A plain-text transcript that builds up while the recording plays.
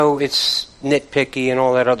know it's nitpicky and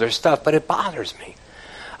all that other stuff, but it bothers me.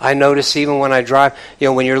 I notice even when I drive,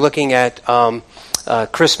 when you're looking at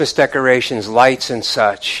Christmas decorations, lights and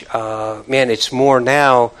such, it's more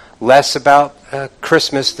now, less about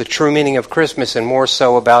Christmas, the true meaning of Christmas, and more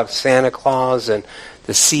so about Santa Claus and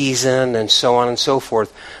the season and so on and so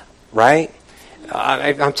forth, right?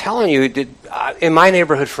 I'm telling you, in my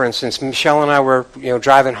neighborhood, for instance, Michelle and I were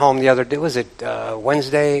driving home the other day. Was it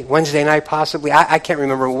Wednesday night possibly? I can't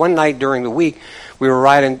remember. One night during the week, we were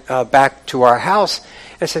riding back to our house.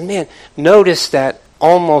 I said, man, notice that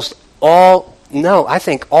I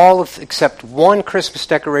think all of, except one Christmas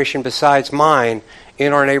decoration besides mine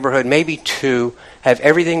in our neighborhood, maybe two, have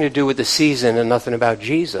everything to do with the season and nothing about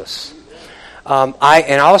Jesus.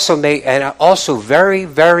 Also very,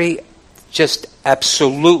 very, just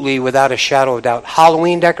absolutely without a shadow of doubt,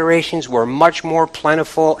 Halloween decorations were much more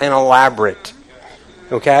plentiful and elaborate.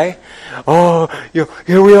 Okay? Oh,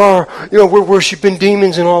 here we are, we're worshiping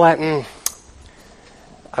demons and all that.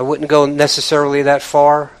 I wouldn't go necessarily that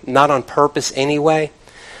far, not on purpose anyway.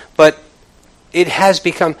 But it has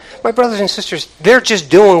become, my brothers and sisters, they're just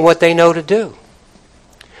doing what they know to do.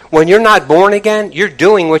 When you're not born again, you're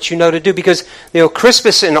doing what you know to do. Because,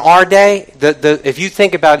 Christmas in our day, if you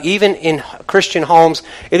think about even in Christian homes,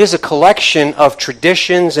 it is a collection of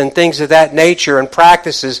traditions and things of that nature and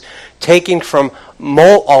practices taken from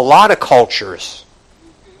a lot of cultures,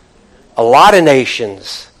 a lot of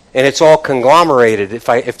nations. And it's all conglomerated,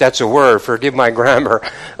 if that's a word. Forgive my grammar.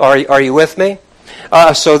 Are you with me?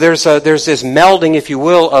 So there's this melding, if you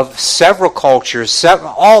will, of several cultures.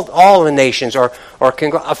 All the nations are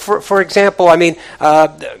for example. And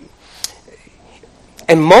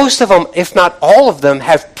most of them, if not all of them,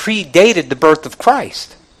 have predated the birth of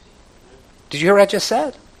Christ. Did you hear what I just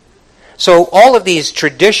said? So all of these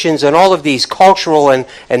traditions and all of these cultural and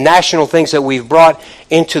national things that we've brought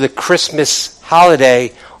into the Christmas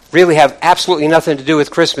holiday really have absolutely nothing to do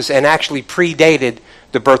with Christmas and actually predated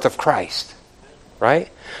the birth of Christ, right?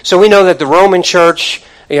 So we know that the Roman Church,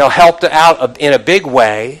 helped out in a big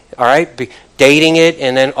way, all right, dating it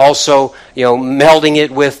and then also, melding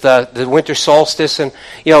it with the winter solstice, and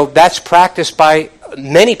that's practiced by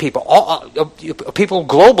many people, people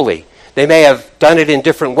globally. They may have done it in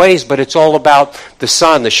different ways, but it's all about the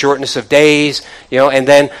sun, the shortness of days, and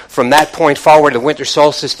then from that point forward, the winter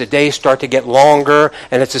solstice, the days start to get longer,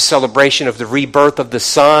 and it's a celebration of the rebirth of the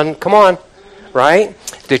sun. Come on, right?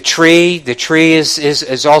 The tree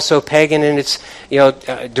is also pagan in its,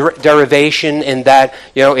 derivation in that,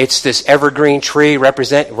 it's this evergreen tree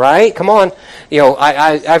right? Come on.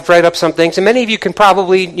 I've read up some things, and many of you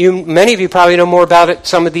probably know more about it,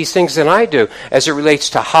 some of these things than I do, as it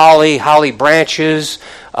relates to holly branches,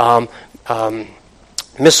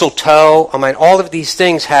 mistletoe. All of these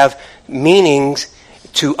things have meanings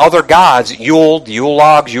to other gods. Yule, the Yule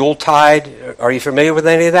logs, Yuletide. Are you familiar with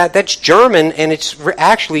any of that? That's German, and it's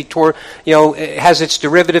actually it has its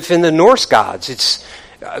derivative in the Norse gods.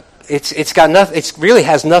 It's got nothing. It really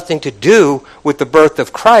has nothing to do with the birth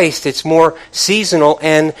of Christ. It's more seasonal,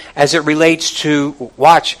 and as it relates to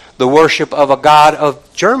the worship of a god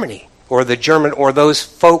of Germany or the German or those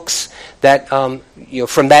folks that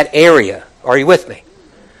from that area. Are you with me?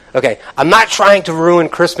 Okay, I'm not trying to ruin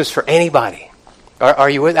Christmas for anybody. Are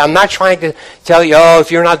you with? I'm not trying to tell you,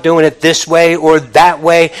 if you're not doing it this way or that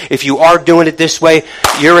way, if you are doing it this way,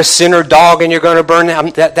 you're a sinner dog and you're going to burn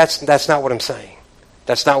it. That's not what I'm saying.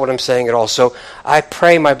 That's not what I'm saying at all. So I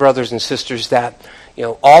pray, my brothers and sisters, that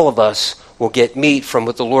all of us will get meat from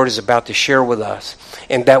what the Lord is about to share with us,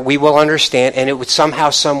 and that we will understand, and it would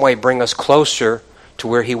somehow, some way bring us closer to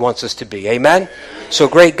where He wants us to be. Amen? So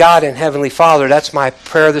great God and Heavenly Father, that's my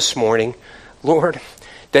prayer this morning. Lord,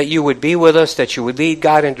 that you would be with us, that you would lead,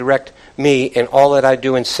 guide, and direct me in all that I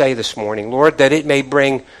do and say this morning. Lord, that it may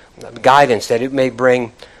bring guidance, that it may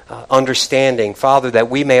bring understanding. Father, that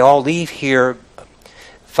we may all leave here,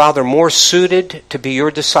 Father, more suited to be your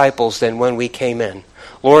disciples than when we came in.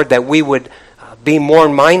 Lord, that we would be more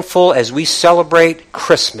mindful as we celebrate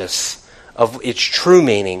Christmas of its true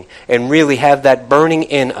meaning and really have that burning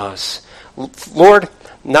in us. Lord,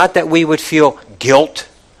 not that we would feel guilt,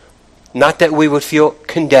 not that we would feel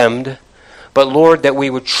condemned, but Lord, that we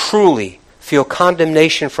would truly feel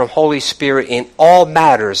condemnation from Holy Spirit in all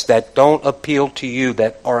matters that don't appeal to you,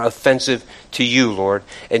 that are offensive to you, Lord.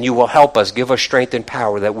 And you will help us, give us strength and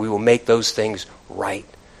power that we will make those things right.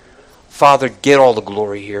 Father, get all the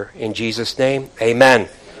glory here. In Jesus' name, amen.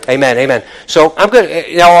 Amen, amen. So I'm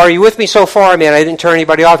good. Now, are you with me so far? I didn't turn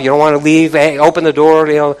anybody off. You don't want to leave. Hey, open the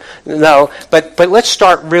door. No. But let's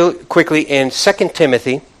start real quickly in 2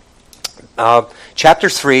 Timothy. chapter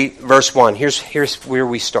 3, verse 1. Here's where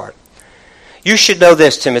we start. You should know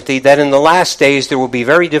this, Timothy, that in the last days there will be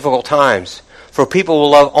very difficult times, for people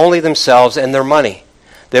will love only themselves and their money.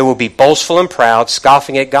 They will be boastful and proud,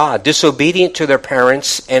 scoffing at God, disobedient to their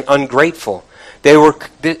parents, and ungrateful.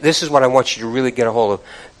 This is what I want you to really get a hold of.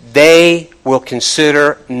 They will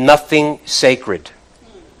consider nothing sacred.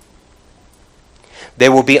 They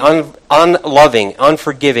will be unloving,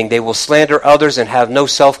 unforgiving. They will slander others and have no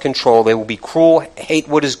self-control. They will be cruel, hate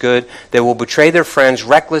what is good. They will betray their friends,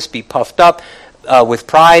 reckless, be puffed up with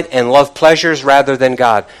pride, and love pleasures rather than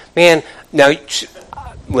God. Man, now,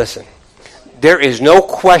 listen. There is no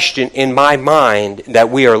question in my mind that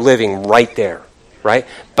we are living right there, right?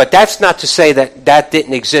 But that's not to say that that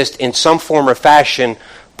didn't exist in some form or fashion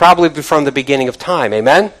probably from the beginning of time.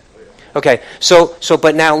 Amen? Okay, so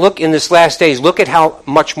but now look in this last days, look at how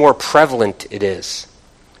much more prevalent it is,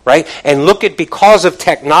 right? And look at, because of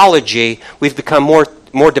technology, we've become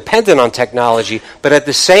more dependent on technology, but at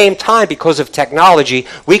the same time, because of technology,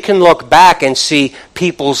 we can look back and see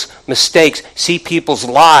people's mistakes, see people's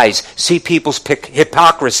lies, see people's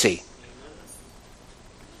hypocrisy.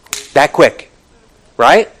 That quick,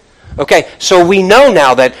 right? Okay, so we know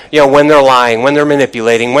now that, when they're lying, when they're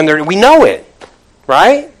manipulating, we know it,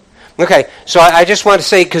 right? Okay, so I just want to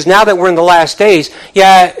say, because now that we're in the last days,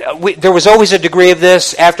 there was always a degree of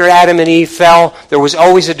this. After Adam and Eve fell, there was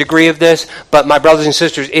always a degree of this. But my brothers and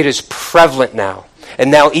sisters, it is prevalent now. And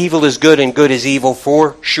now evil is good and good is evil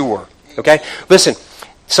for sure. Okay? Listen,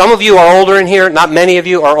 some of you are older in here. Not many of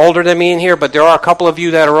you are older than me in here, but there are a couple of you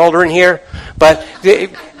that are older in here. But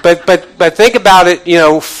think about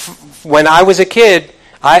it, when I was a kid,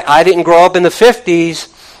 I didn't grow up in the 50s.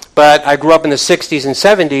 But I grew up in the 60s and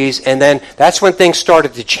 70s, and then that's when things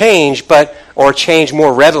started to change, or change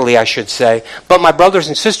more readily, I should say. But my brothers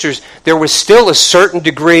and sisters, there was still a certain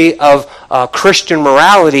degree of Christian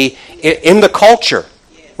morality in the culture.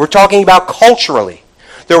 We're talking about culturally.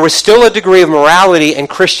 There was still a degree of morality and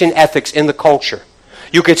Christian ethics in the culture.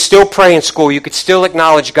 You could still pray in school. You could still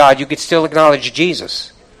acknowledge God. You could still acknowledge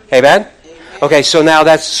Jesus. Amen? Okay, so now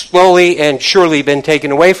that's slowly and surely been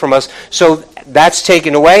taken away from us. So that's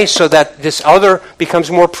taken away so that this other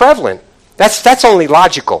becomes more prevalent. That's only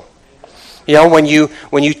logical. When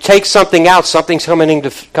you take something out, something's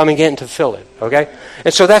coming in to fill it. Okay?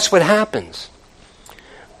 And so that's what happens.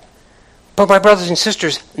 But my brothers and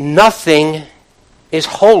sisters, nothing is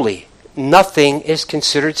holy. Nothing is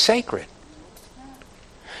considered sacred.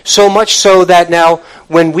 So much so that now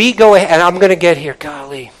when we go ahead, and I'm going to get here,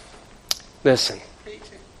 golly, listen.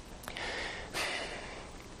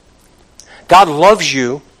 God loves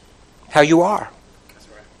you how you are.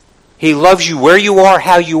 He loves you where you are,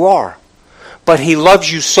 how you are. But He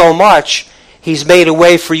loves you so much, He's made a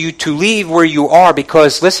way for you to leave where you are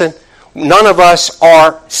because, listen, none of us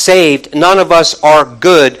are saved. None of us are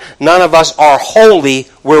good. None of us are holy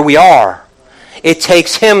where we are. It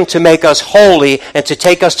takes Him to make us holy and to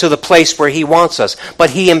take us to the place where He wants us. But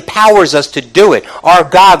He empowers us to do it. Our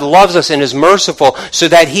God loves us and is merciful so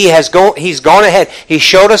that He's gone ahead. He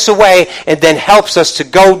showed us a way and then helps us to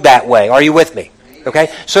go that way. Are you with me?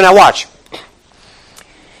 Okay? So now watch.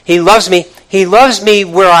 He loves me. He loves me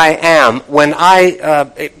where I am. When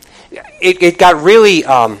it got really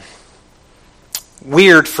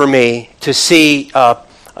weird for me to see...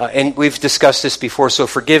 and we've discussed this before, so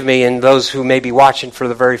forgive me and those who may be watching for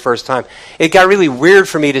the very first time. It got really weird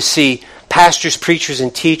for me to see pastors, preachers,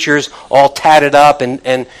 and teachers all tatted up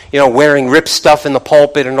and wearing ripped stuff in the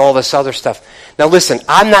pulpit and all this other stuff. Now listen,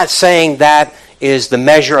 I'm not saying that is the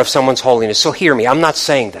measure of someone's holiness, so hear me, I'm not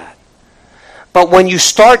saying that. But when you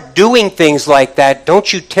start doing things like that,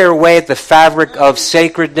 don't you tear away at the fabric of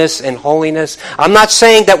sacredness and holiness? I'm not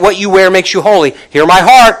saying that what you wear makes you holy. Hear my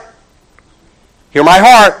heart. Hear my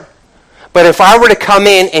heart. But if I were to come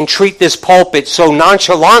in and treat this pulpit so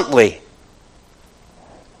nonchalantly,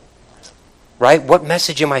 right, what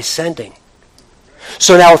message am I sending?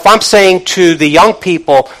 So now if I'm saying to the young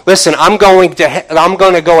people, listen, I'm going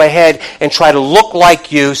to go ahead and try to look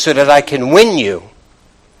like you so that I can win you,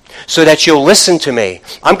 so that you'll listen to me.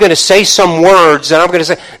 I'm going to say some words, and I'm going to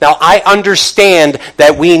say, now I understand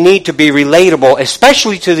that we need to be relatable,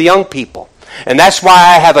 especially to the young people. And that's why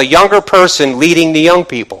I have a younger person leading the young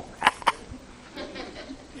people.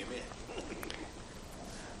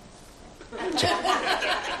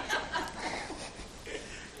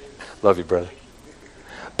 Love you, brother.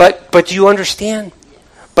 But do you understand?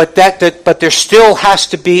 But there still has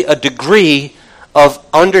to be a degree of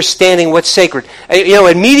understanding what's sacred.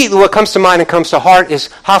 Immediately what comes to mind and comes to heart is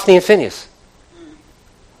Hophni and Phinehas.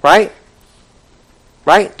 Right?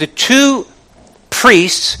 Right? The two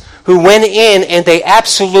priests who went in and they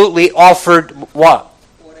absolutely offered what?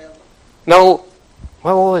 Whatever. No,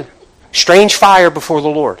 well, strange fire before the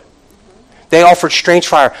Lord. They offered strange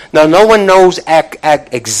fire. Now, no one knows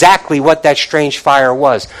exactly what that strange fire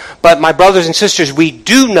was. But my brothers and sisters, we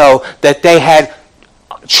do know that they had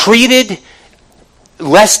treated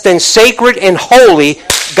less than sacred and holy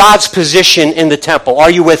God's position in the temple.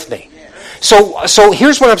 Are you with me? So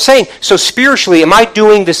here's what I'm saying. So spiritually, am I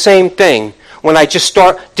doing the same thing when I just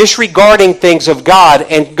start disregarding things of God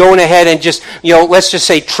and going ahead and just, let's just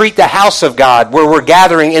say treat the house of God where we're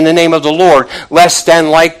gathering in the name of the Lord less than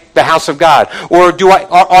like the house of God? Or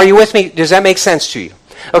are you with me? Does that make sense to you?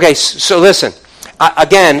 Okay, so listen.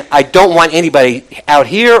 Again, I don't want anybody out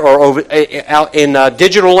here or out in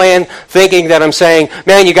digital land thinking that I'm saying,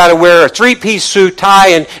 man, you got to wear a three-piece suit, tie,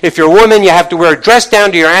 and if you're a woman, you have to wear a dress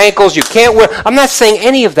down to your ankles. You can't wear... I'm not saying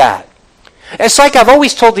any of that. It's like I've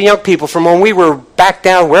always told the young people from when we were back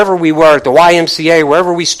down wherever we were at the YMCA,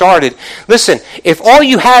 wherever we started, listen, if all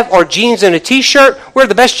you have are jeans and a T-shirt, wear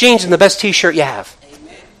the best jeans and the best T-shirt you have.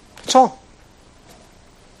 Amen. That's all.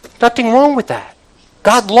 Nothing wrong with that.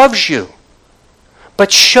 God loves you.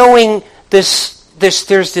 But showing there's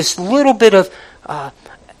this little bit of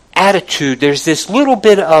attitude, there's this little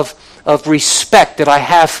bit of respect that I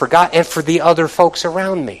have for God and for the other folks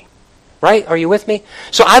around me. Right? Are you with me?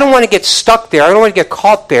 So I don't want to get stuck there. I don't want to get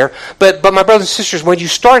caught there. But my brothers and sisters, when you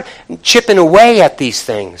start chipping away at these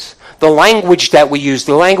things, the language that we use,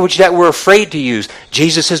 the language that we're afraid to use,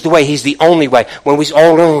 Jesus is the way, He's the only way. When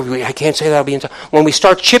I can't say that, I'll be in time. When we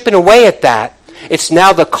start chipping away at that, it's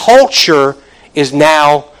now the culture is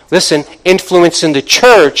now, listen, influencing the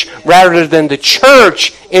church rather than the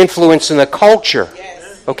church influencing the culture.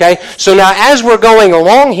 Okay? So now as we're going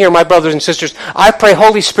along here, my brothers and sisters, I pray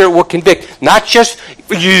Holy Spirit will convict not just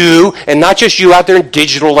you and not just you out there in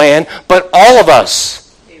digital land, but all of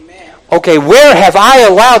us. Amen. Okay, where have I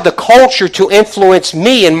allowed the culture to influence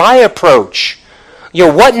me in my approach?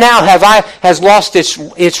 What now has lost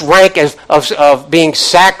its rank of being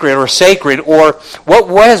sacred or sacred, or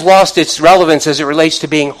what has lost its relevance as it relates to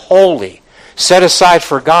being holy, set aside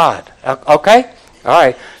for God? Okay? All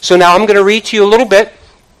right. So now I'm going to read to you a little bit,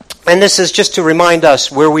 and this is just to remind us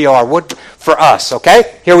where we are. What for us,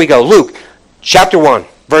 okay? Here we go. Luke, chapter 1,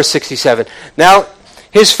 verse 67. Now,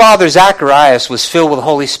 his father Zacharias was filled with the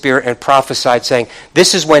Holy Spirit and prophesied, saying,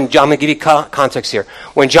 this is when, I'm going to give you context here.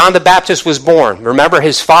 When John the Baptist was born, remember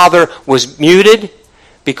his father was muted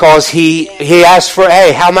because he asked for,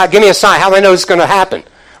 hey, give me a sign. How do I know it's going to happen?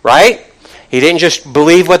 Right? He didn't just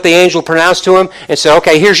believe what the angel pronounced to him and said,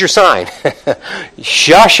 okay, here's your sign.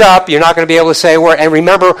 Shush up, you're not going to be able to say a word. And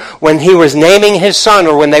remember, when he was naming his son,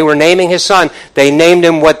 or when they were naming his son, they named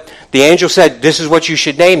him what the angel said, this is what you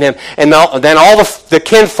should name him. And then all the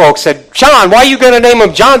kinfolk said, John, why are you going to name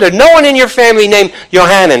him John? There's no one in your family named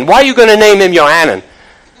Johanan. Why are you going to name him Johanan?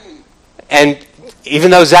 And even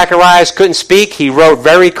though Zacharias couldn't speak, he wrote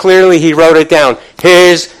very clearly, he wrote it down.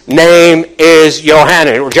 His name is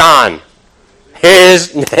Johanan, or John.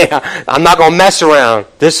 His name. I'm not going to mess around.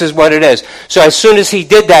 This is what it is. So as soon as he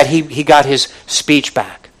did that, he got his speech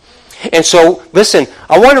back. And so, listen,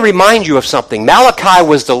 I want to remind you of something. Malachi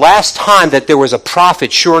was the last time that there was a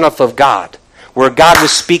prophet, sure enough, of God, where God was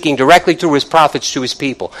speaking directly through his prophets to his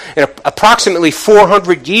people. And approximately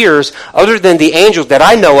 400 years, other than the angels that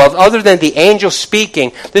I know of, other than the angel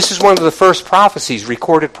speaking, this is one of the first prophecies,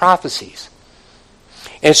 recorded prophecies.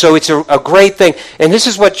 And so it's a great thing. And this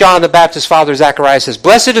is what John the Baptist's father Zacharias says,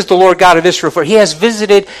 blessed is the Lord God of Israel, for he has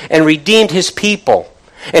visited and redeemed his people,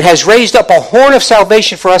 and has raised up a horn of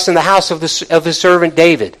salvation for us in the house of his servant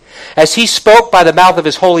David, as he spoke by the mouth of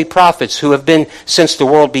his holy prophets, who have been since the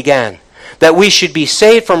world began, that we should be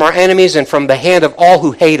saved from our enemies and from the hand of all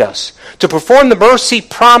who hate us, to perform the mercy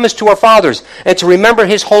promised to our fathers, and to remember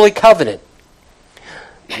his holy covenant,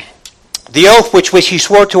 the oath which he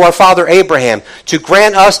swore to our father Abraham, to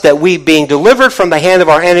grant us that we, being delivered from the hand of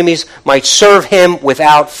our enemies, might serve him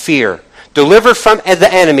without fear. Delivered from the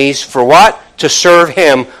enemies, for what? To serve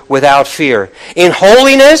him without fear, in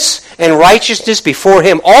holiness and righteousness before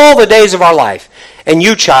him all the days of our life. And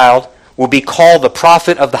you, child, will be called the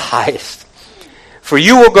prophet of the highest. For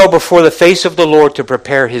you will go before the face of the Lord to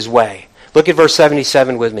prepare his way. Look at verse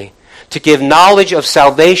 77 with me. To give knowledge of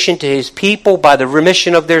salvation to his people by the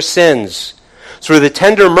remission of their sins, through the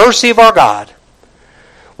tender mercy of our God,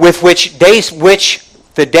 with which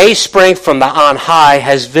the day spring from the on high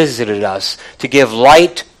has visited us, to give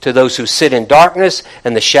light to those who sit in darkness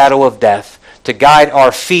and the shadow of death, to guide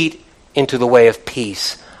our feet into the way of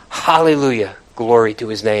peace. Hallelujah. Glory to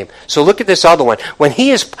his name. So look at this other one. When he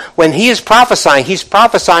is prophesying, he's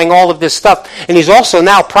prophesying all of this stuff. And he's also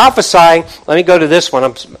now prophesying, let me go to this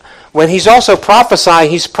one. When he's also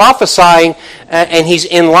prophesying and he's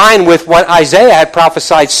in line with what Isaiah had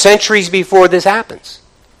prophesied centuries before this happens.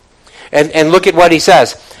 And look at what he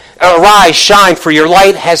says. Arise, shine, for your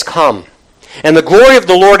light has come. And the glory of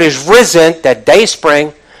the Lord is risen, that day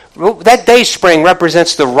spring. That day spring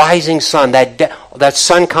represents the rising sun. That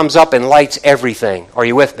sun comes up and lights everything. Are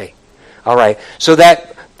you with me? All right. So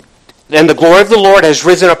and the glory of the Lord has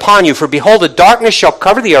risen upon you. For behold, the darkness shall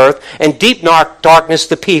cover the earth, and deep darkness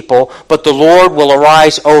the people, but the Lord will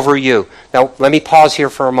arise over you. Now, let me pause here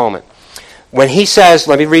for a moment. When he says,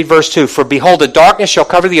 let me read verse 2, for behold, the darkness shall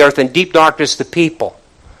cover the earth, and deep darkness the people.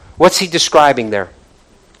 What's he describing there?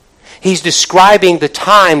 He's describing the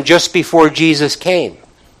time just before Jesus came.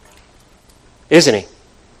 Isn't he?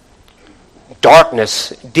 Darkness,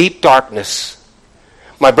 deep darkness.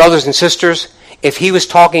 My brothers and sisters, if he was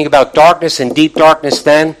talking about darkness and deep darkness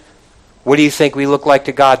then, what do you think we look like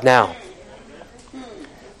to God now?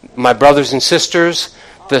 My brothers and sisters,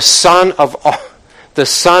 the Son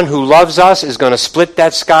who loves us is going to split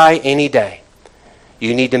that sky any day.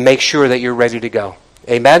 You need to make sure that you're ready to go.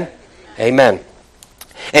 Amen? Amen.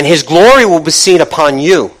 And his glory will be seen upon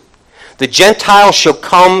you. The Gentiles shall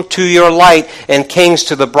come to your light, and kings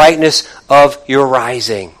to the brightness of your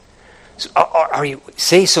rising.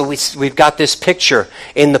 So we've got this picture.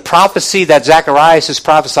 In the prophecy that Zacharias is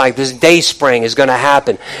prophesying, this day spring is going to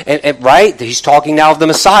happen. And right? He's talking now of the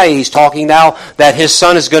Messiah. He's talking now that his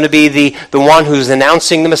son is going to be the one who's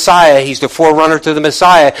announcing the Messiah. He's the forerunner to the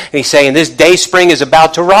Messiah. And he's saying this day spring is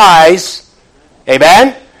about to rise.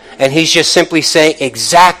 Amen? And he's just simply saying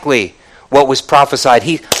exactly what was prophesied.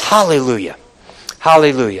 Hallelujah.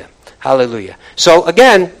 Hallelujah. Hallelujah. So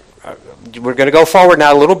again, we're going to go forward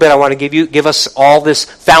now a little bit. I want to give us all this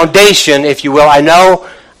foundation, if you will. I know,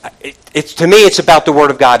 to me, it's about the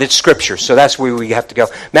Word of God. It's Scripture, so that's where we have to go.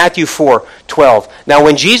 Matthew 4:12. Now,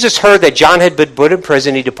 when Jesus heard that John had been put in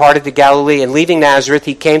prison, he departed to Galilee, and leaving Nazareth,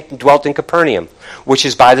 he came and dwelt in Capernaum, which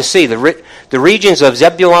is by the sea, the regions of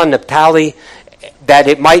Zebulun, Naphtali, that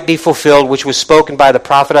it might be fulfilled, which was spoken by the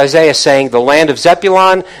prophet Isaiah, saying, the land of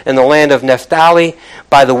Zebulun and the land of Naphtali,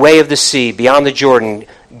 by the way of the sea, beyond the Jordan,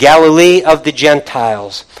 Galilee of the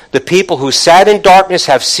Gentiles. The people who sat in darkness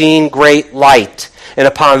have seen great light. And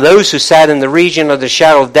upon those who sat in the region of the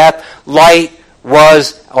shadow of death, light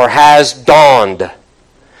was or has dawned.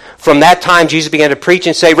 From that time, Jesus began to preach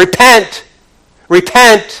and say, repent,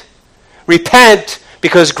 repent, repent,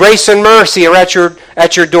 because grace and mercy are at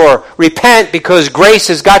your door. Repent, because grace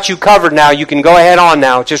has got you covered now. You can go ahead on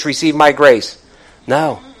now. Just receive my grace.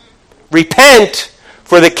 No. Repent,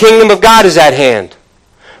 for the kingdom of God is at hand.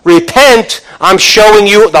 Repent, I'm showing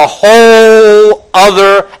you the whole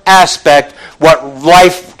other aspect, what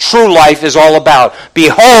life, true life is all about.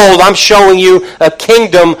 Behold, I'm showing you a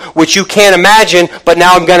kingdom which you can't imagine, but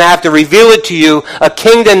now I'm going to have to reveal it to you. A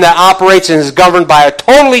kingdom that operates and is governed by a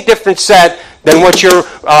totally different set than what you're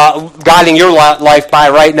guiding your life by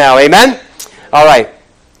right now. Amen? All right.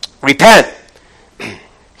 Repent.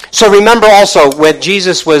 So remember also when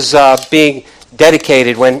Jesus was being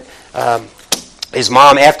dedicated, when his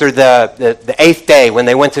mom, after the 8th day, when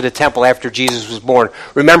they went to the temple after Jesus was born,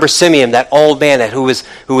 remember Simeon, that old man who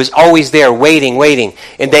was always there waiting.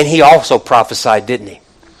 And then he also prophesied, didn't he?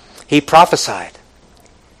 He prophesied.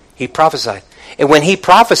 And when he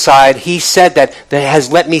prophesied, he said that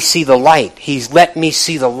has let me see the light. He's let me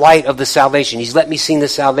see the light of the salvation. He's let me see the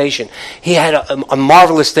salvation. He had a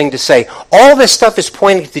marvelous thing to say. All this stuff is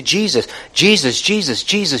pointing to Jesus. Jesus,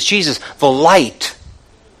 the light.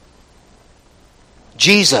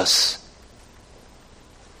 Jesus.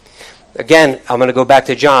 Again, I'm going to go back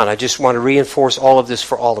to John. I just want to reinforce all of this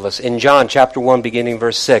for all of us. In John chapter 1, beginning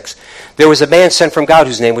verse 6, there was a man sent from God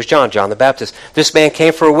whose name was John the Baptist. This man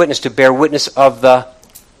came for a witness, to bear witness of the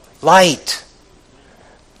light.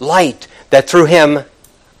 Light, that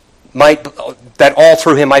all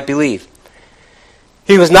through him might believe.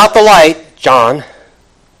 He was not the light, John,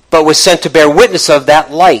 but was sent to bear witness of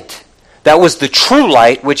that light. That was the true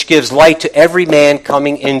light, which gives light to every man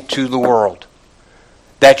coming into the world.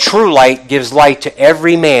 That true light gives light to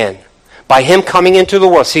every man by him coming into the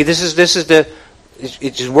world. See,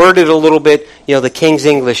 it's worded a little bit, the King's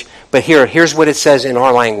English, but here's what it says in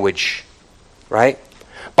our language, right?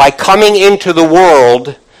 By coming into the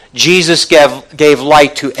world, Jesus gave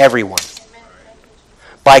light to everyone.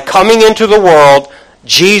 By coming into the world,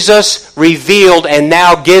 Jesus revealed and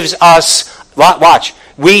now gives us, watch,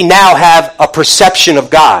 we now have a perception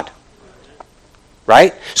of God.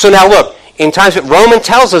 Right? So now look, in times, Romans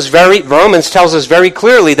tells us very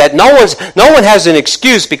clearly that no one has an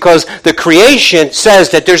excuse, because the creation says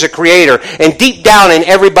that there's a creator, and deep down in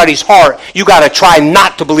everybody's heart, you got to try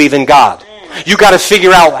not to believe in God. You got to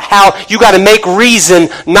figure out how, you got to make reason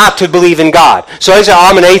not to believe in God. So they say,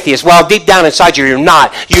 I'm an atheist. Well, deep down inside you, you're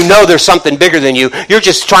not. You know there's something bigger than you. You're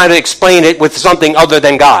just trying to explain it with something other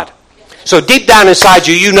than God. So deep down inside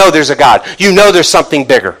you, you know there's a God. You know there's something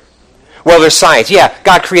bigger. Well, there's science. Yeah,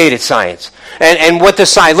 God created science. And what the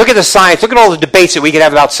science, look at the science, look at all the debates that we could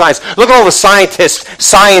have about science. Look at all the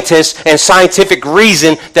scientists and scientific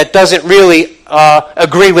reason that doesn't really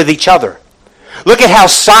agree with each other. Look at how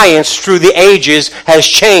science through the ages has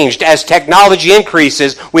changed. As technology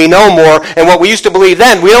increases, we know more, and what we used to believe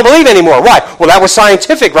then, we don't believe anymore. Why? Well, that was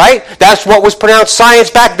scientific, right? That's what was pronounced science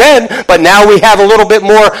back then, but now we have a little bit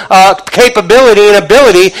more capability and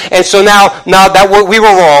ability, and so now that we were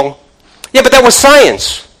wrong. Yeah, but that was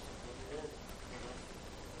science.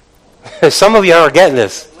 Some of you aren't getting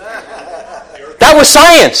this. That was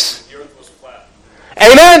science.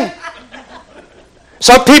 Amen?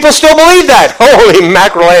 Some people still believe that. Holy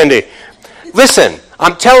mackerel, Andy. Listen,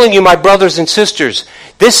 I'm telling you, my brothers and sisters,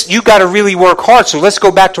 you got to really work hard. So let's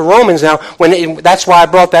go back to Romans now. That's why I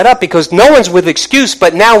brought that up, because no one's with excuse.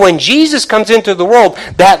 But now when Jesus comes into the world,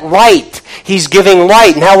 that light, he's giving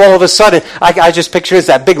light. Now all of a sudden, I just picture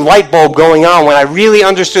that big light bulb going on when I really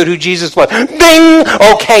understood who Jesus was. Bing!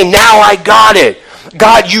 Okay, now I got it.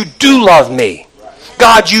 God, you do love me.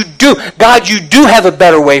 God, you do have a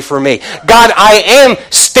better way for me. God, I am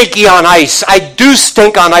stinky on ice. I do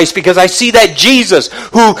stink on ice because I see that Jesus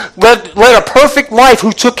who led a perfect life,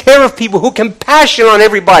 who took care of people, who compassion on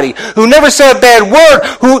everybody, who never said a bad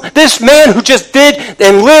word, this man who just did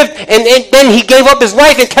and lived, and then he gave up his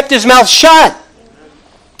life and kept his mouth shut.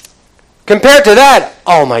 Compared to that,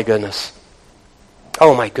 oh my goodness.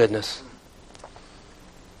 Oh my goodness.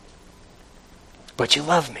 But you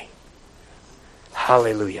love me.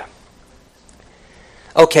 Hallelujah.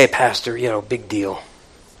 Okay, Pastor, big deal.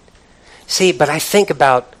 See, but I think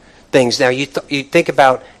about things now. You think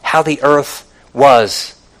about how the earth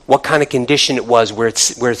was, what kind of condition it was, where it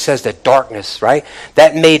says that darkness, right?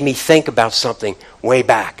 That made me think about something way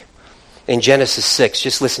back in Genesis 6.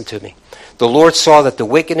 Just listen to me. The Lord saw that the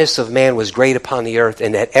wickedness of man was great upon the earth,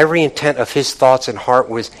 and that every intent of his thoughts and heart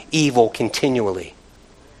was evil continually.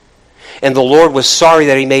 And the Lord was sorry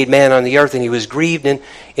that he made man on the earth, and he was grieved in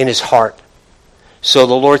his heart. So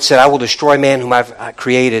the Lord said, I will destroy man whom I've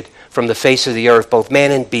created from the face of the earth, both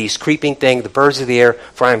man and beast, creeping thing, the birds of the air,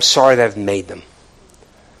 for I am sorry that I've made them.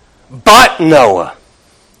 But Noah,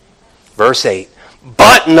 verse 8,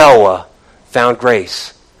 but Noah found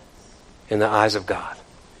grace in the eyes of God.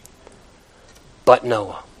 But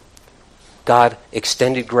Noah. God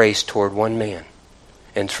extended grace toward one man,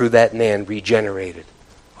 and through that man regenerated.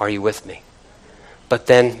 Are you with me? But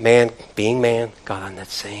then man, being man, got on that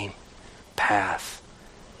same path.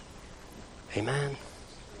 Amen.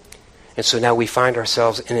 And so now we find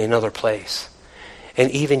ourselves in another place. And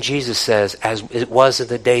even Jesus says, as it was in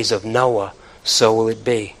the days of Noah, so will it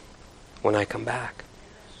be when I come back.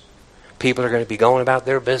 People are going to be going about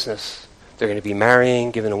their business. They're going to be marrying,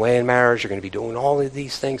 giving away in marriage. They're going to be doing all of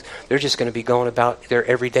these things. They're just going to be going about their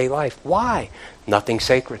everyday life. Why? Nothing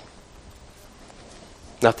sacred.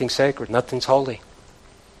 Nothing sacred. Nothing's holy.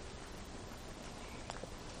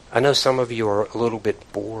 I know some of you are a little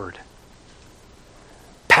bit bored.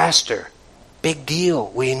 Pastor, big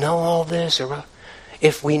deal. We know all this.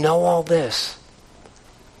 If we know all this,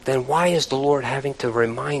 then why is the Lord having to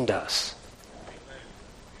remind us?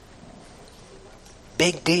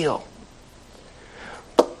 Big deal.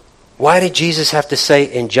 Why did Jesus have to say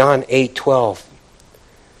in John 8:12,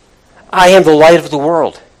 I am the light of the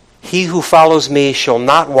world. He who follows me shall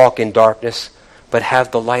not walk in darkness, but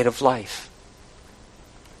have the light of life.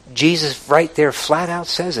 Jesus right there flat out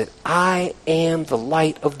says it. I am the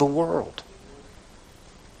light of the world.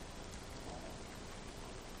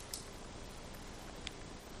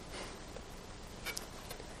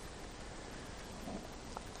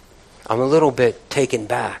 I'm a little bit taken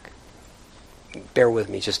back. Bear with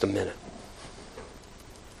me just a minute.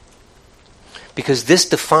 Because this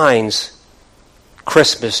defines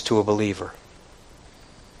Christmas to a believer.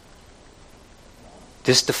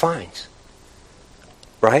 This defines.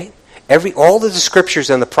 Right? All of the scriptures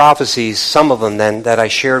and the prophecies, some of them then that I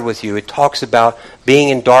shared with you, it talks about being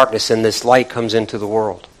in darkness and this light comes into the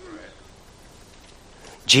world.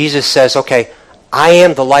 Jesus says, okay, I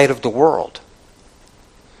am the light of the world.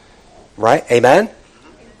 Right? Amen?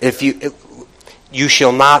 If you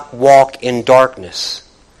shall not walk in darkness.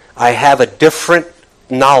 I have a different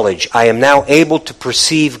knowledge. I am now able to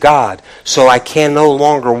perceive God. So I can no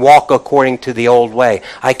longer walk according to the old way.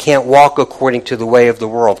 I can't walk according to the way of the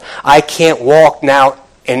world. I can't walk now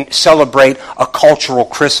and celebrate a cultural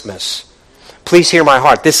Christmas. Please hear my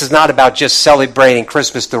heart. This is not about just celebrating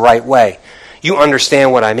Christmas the right way. You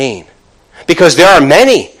understand what I mean. Because there are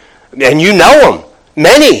many, and you know them,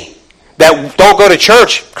 many that don't go to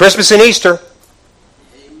church Christmas and Easter.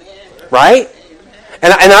 Amen. Right?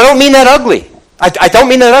 And I don't mean that ugly. I don't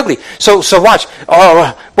mean that ugly. So watch.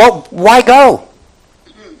 Well, why go?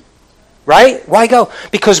 Right? Why go?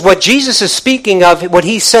 Because what Jesus is speaking of, what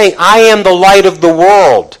he's saying, I am the light of the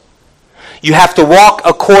world. You have to walk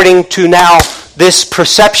according to now this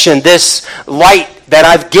perception, this light that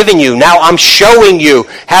I've given you. Now I'm showing you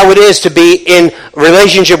how it is to be in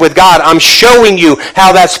relationship with God. I'm showing you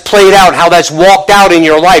how that's played out, how that's walked out in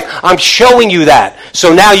your life. I'm showing you that.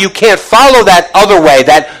 So now you can't follow that other way,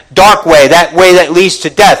 that dark way, that way that leads to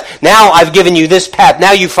death. Now I've given you this path.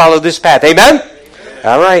 Now you follow this path. Amen?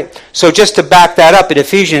 All right. So just to back that up, in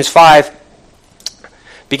Ephesians 5,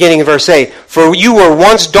 beginning in verse 8, for you were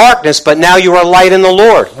once darkness, but now you are light in the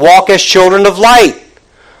Lord. Walk as children of light.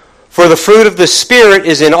 For the fruit of the Spirit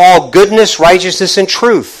is in all goodness, righteousness, and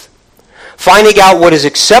truth, finding out what is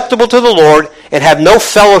acceptable to the Lord, and have no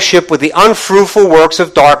fellowship with the unfruitful works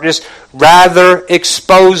of darkness, rather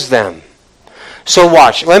expose them. So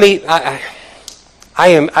watch. Let me.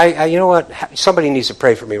 You know what? Somebody needs to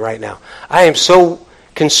pray for me right now. I am so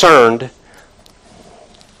concerned.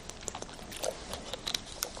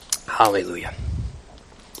 Hallelujah.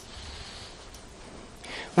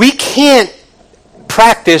 We can't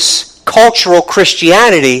practice cultural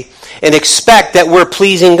Christianity and expect that we're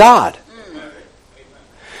pleasing God.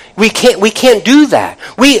 We can't do that.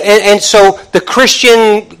 And so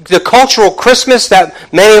the cultural Christmas that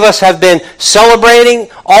many of us have been celebrating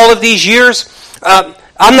all of these years,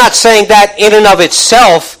 I'm not saying that in and of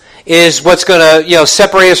itself is what's going to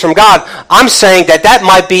separate us from God. I'm saying that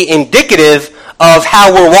might be indicative of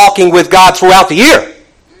how we're walking with God throughout the year.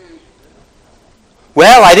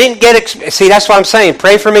 Well, I didn't get it. See, that's what I'm saying.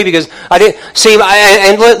 Pray for me because I didn't see.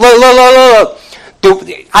 And look.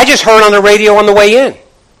 I just heard on the radio on the way in.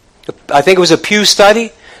 I think it was a Pew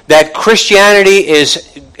study that Christianity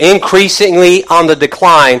is increasingly on the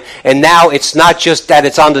decline, and now it's not just that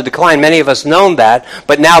it's on the decline. Many of us know that,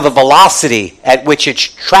 but now the velocity at which it's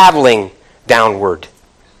traveling downward.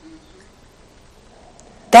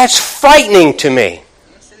 That's frightening to me.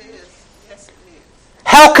 Yes, it is. Yes, it is.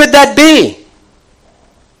 How could that be?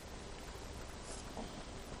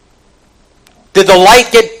 Did the light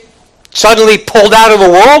get suddenly pulled out of the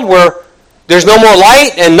world where there's no more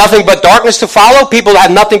light and nothing but darkness to follow? People have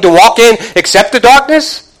nothing to walk in except the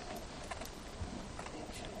darkness?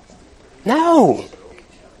 No.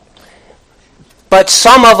 But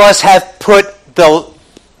some of us have put the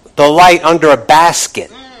light under a basket.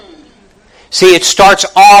 See, it starts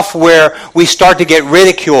off where we start to get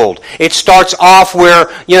ridiculed. It starts off where,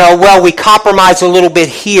 we compromise a little bit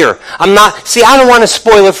here. I don't want to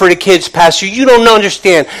spoil it for the kids, Pastor. You don't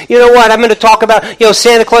understand. You know what? I'm going to talk about,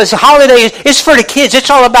 Santa Claus. The holiday is for the kids. It's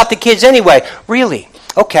all about the kids anyway. Really?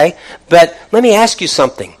 Okay. But let me ask you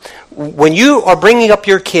something. When you are bringing up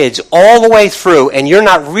your kids all the way through and you're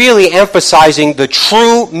not really emphasizing the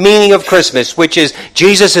true meaning of Christmas, which is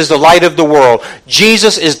Jesus is the light of the world.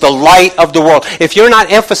 Jesus is the light of the world. If you're not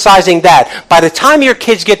emphasizing that, by the time your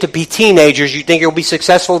kids get to be teenagers, you think you'll be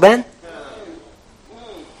successful then?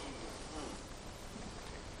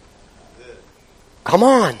 Come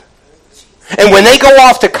on. And when they go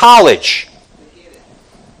off to college,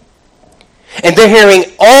 and they're hearing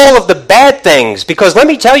all of the bad things, because let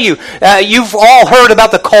me tell you, you've all heard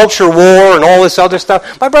about the culture war and all this other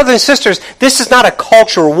stuff. My brothers and sisters, this is not a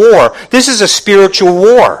culture war. This is a spiritual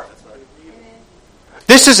war.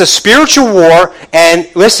 This is a spiritual war,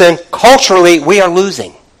 and listen, culturally, we are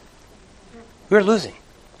losing. We're losing.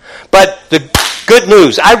 But the good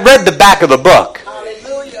news, I read the back of the book.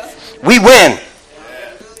 Hallelujah. We win.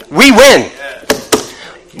 We win.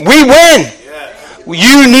 We win.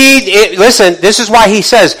 You need, listen, this is why he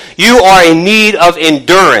says, you are in need of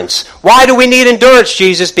endurance. Why do we need endurance,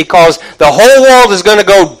 Jesus? Because the whole world is going to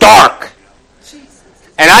go dark.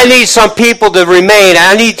 And I need some people to remain.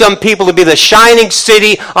 I need some people to be the shining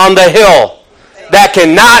city on the hill that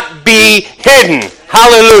cannot be hidden.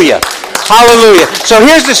 Hallelujah. Hallelujah. So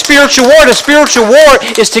here's the spiritual war. The spiritual war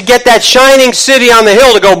is to get that shining city on the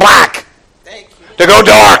hill to go black. To go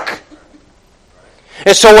dark.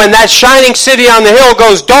 And so when that shining city on the hill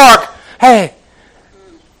goes dark, hey,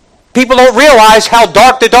 people don't realize how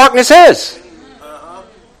dark the darkness is.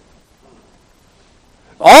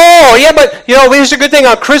 Oh, yeah, but, here's a good thing.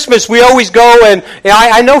 On Christmas, we always go and,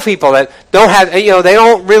 I know people that don't have, they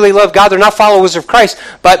don't really love God. They're not followers of Christ.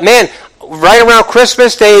 But, man, right around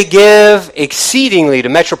Christmas, they give exceedingly to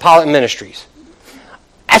Metropolitan Ministries.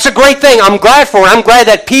 That's a great thing. I'm glad for it. I'm glad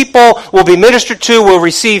that people will be ministered to, will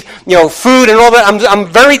receive, food and all that. I'm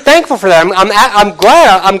very thankful for that. I'm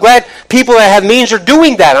glad. I'm glad people that have means are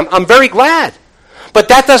doing that. I'm very glad. But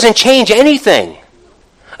that doesn't change anything.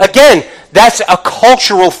 Again, that's a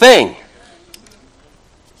cultural thing.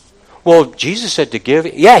 Well, Jesus said to give.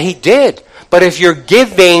 Yeah, he did. But if you're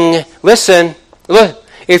giving, listen,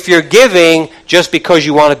 if you're giving just because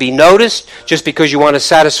you want to be noticed, just because you want to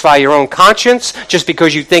satisfy your own conscience, just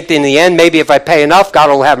because you think in the end, maybe if I pay enough, God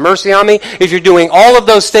will have mercy on me, if you're doing all of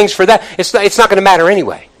those things for that, it's not going to matter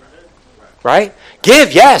anyway. Right?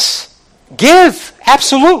 Give, yes. Give,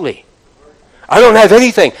 absolutely. I don't have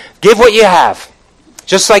anything. Give what you have.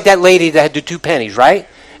 Just like that lady that had the 2 pennies, right?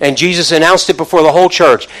 And Jesus announced it before the whole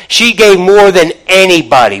church. She gave more than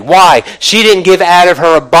anybody. Why? She didn't give out of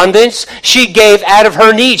her abundance. She gave out of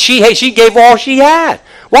her need. She gave all she had.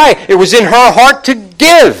 Why? It was in her heart to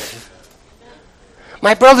give.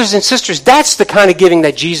 My brothers and sisters, that's the kind of giving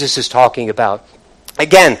that Jesus is talking about.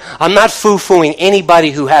 Again, I'm not foo-fooing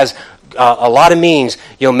anybody who has a lot of means,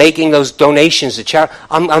 making those donations to charity.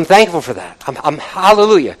 I'm thankful for that. I'm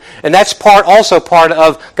hallelujah. And that's also part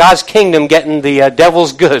of God's kingdom getting the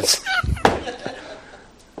devil's goods.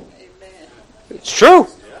 It's true.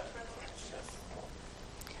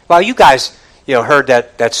 Well, you guys, heard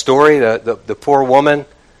that story, the poor woman.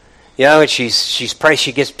 And she's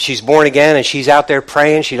born again, and she's out there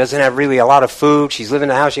praying. She doesn't have really a lot of food. She's living in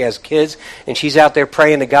the house. She has kids, and she's out there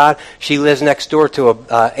praying to God. She lives next door to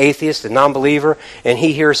a atheist, a non-believer, and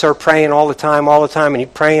he hears her praying all the time, and he's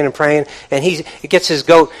praying, and he gets his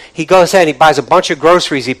goat. He goes ahead, he buys a bunch of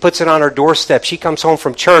groceries. He puts it on her doorstep. She comes home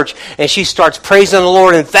from church, and she starts praising the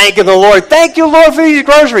Lord and thanking the Lord. Thank you, Lord, for these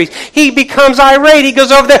groceries. He becomes irate. He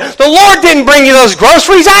goes over there. The Lord didn't bring you those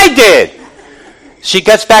groceries. I did. She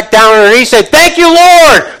gets back down on her knees and said, thank you,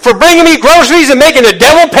 Lord, for bringing me groceries and making the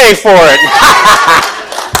devil pay for it.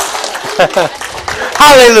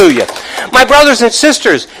 Hallelujah. My brothers and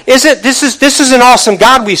sisters, this is an awesome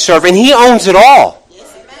God we serve, and he owns it all.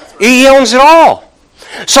 He owns it all.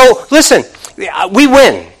 So, listen, we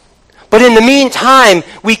win. But in the meantime,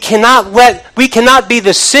 we cannot be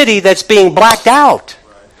the city that's being blacked out.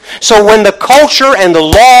 So when the culture and the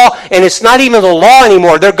law, and it's not even the law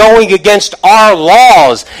anymore, they're going against our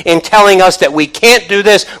laws in telling us that we can't do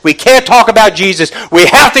this, we can't talk about Jesus, we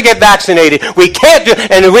have to get vaccinated, we can't do,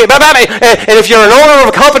 and if you're an owner of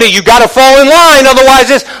a company, you got to fall in line, otherwise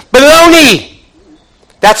it's baloney.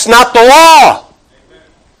 That's not the law.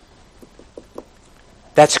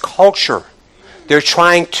 That's culture. They're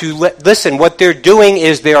trying to listen. What they're doing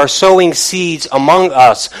is they are sowing seeds among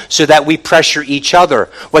us so that we pressure each other.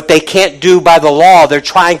 What they can't do by the law, they're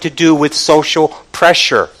trying to do with social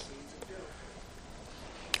pressure.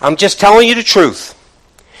 I'm just telling you the truth.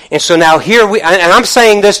 And so now here and I'm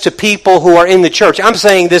saying this to people who are in the church. I'm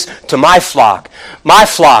saying this to my flock. My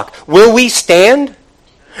flock, will we stand?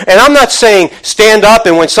 And I'm not saying stand up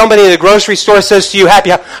and when somebody in the grocery store says to you, happy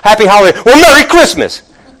holiday, well, Merry Christmas.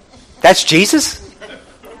 That's Jesus?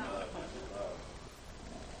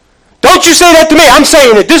 Don't you say that to me. I'm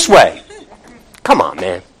saying it this way. Come on,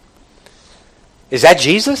 man. Is that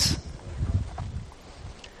Jesus?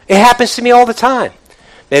 It happens to me all the time.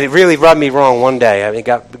 And it really rubbed me wrong one day. I mean,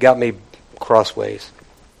 it got me crossways.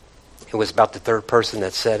 It was about the third person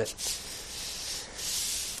that said it.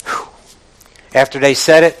 Whew. After they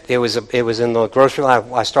said it, it was in the grocery line.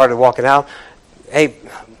 I started walking out. Hey,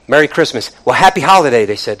 Merry Christmas. Well, Happy Holiday,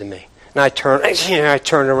 they said to me. And I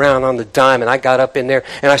turned around on the dime, and I got up in there,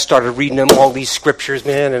 and I started reading them all these scriptures,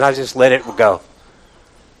 man, and I just let it go.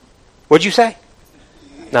 What'd you say?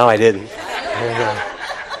 No, I didn't.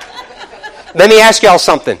 Let me ask y'all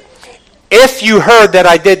something. If you heard that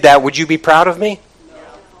I did that, would you be proud of me?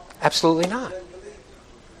 Absolutely not.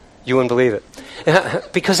 You wouldn't believe it.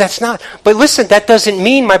 Because that's not. But listen, that doesn't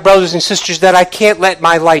mean, my brothers and sisters, that I can't let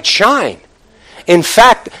my light shine. In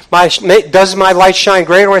fact, does my light shine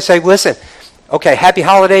greater when I say, listen, okay, happy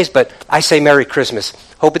holidays, but I say Merry Christmas.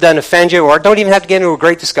 Hope it doesn't offend you, or don't even have to get into a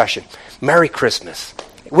great discussion. Merry Christmas.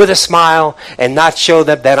 With a smile, and not show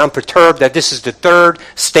them that I'm perturbed, that this is the third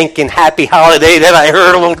stinking happy holiday that I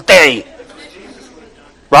heard all day.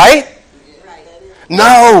 Right?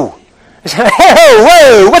 No. Hey,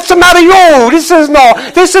 whoa, what's the matter, you?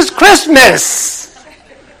 This is Christmas.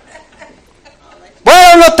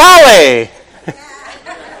 Buon Natale.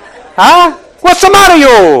 Huh? What's the matter,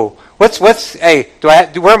 you? Hey,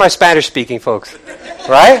 where are my Spanish speaking folks?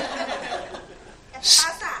 Right?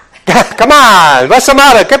 Come on, what's the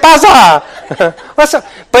matter? ¿Qué pasa? What's up?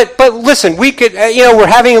 But listen, we could, we're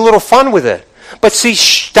having a little fun with it. But see,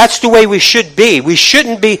 that's the way we should be. We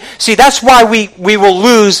shouldn't be. See, that's why we will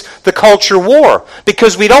lose the culture war.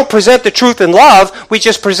 Because we don't present the truth in love. We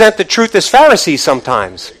just present the truth as Pharisees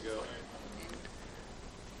sometimes.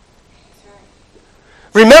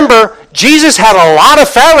 Remember, Jesus had a lot of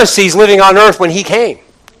Pharisees living on earth when he came.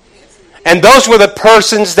 And those were the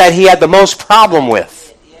persons that he had the most problem with.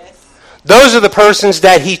 Those are the persons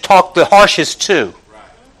that he talked the harshest to.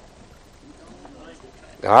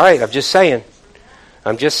 All right, I'm just saying.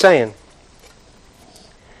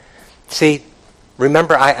 See,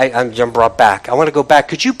 remember, I'm brought back. I want to go back.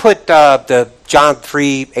 Could you put the John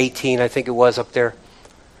 3:18, I think it was, up there?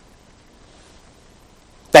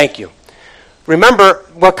 Thank you. Remember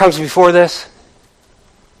what comes before this?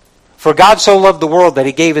 For God so loved the world that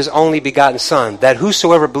he gave his only begotten Son, that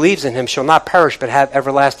whosoever believes in him shall not perish but have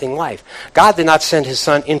everlasting life. God did not send his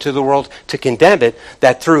Son into the world to condemn it,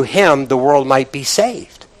 that through him the world might be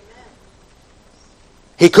saved.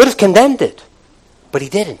 He could have condemned it, but he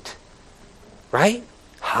didn't. Right?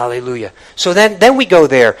 Hallelujah. So then we go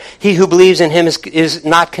there. He who believes in him is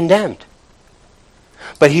not condemned.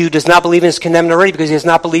 But he who does not believe in is condemned already, because he has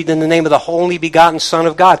not believed in the name of the only begotten Son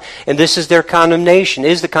of God. And this is their condemnation,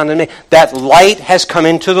 that light has come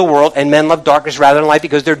into the world, and men love darkness rather than light,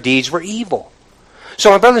 because their deeds were evil.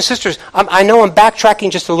 So my brothers and sisters, I know I'm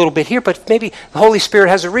backtracking just a little bit here, but maybe the Holy Spirit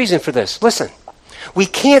has a reason for this. Listen, we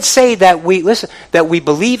can't say that we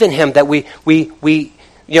believe in him, that we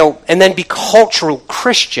and then be cultural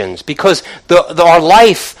Christians, because our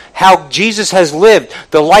life, how Jesus has lived,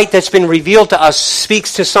 the light that's been revealed to us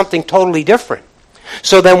speaks to something totally different.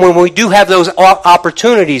 So then when we do have those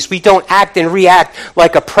opportunities, we don't act and react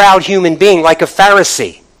like a proud human being, like a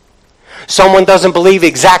Pharisee. Someone doesn't believe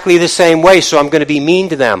exactly the same way, so I'm going to be mean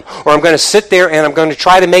to them. Or I'm going to sit there and I'm going to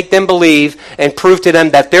try to make them believe and prove to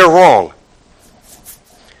them that they're wrong.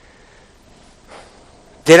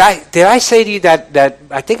 Did I say to you that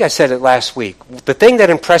I think I said it last week? The thing that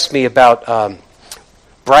impressed me about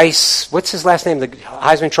Bryce, what's his last name? The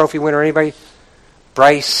Heisman Trophy winner, anybody?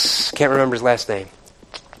 Bryce, can't remember his last name.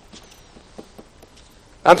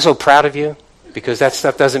 I'm so proud of you, because that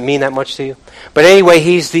stuff doesn't mean that much to you. But anyway,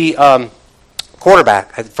 he's the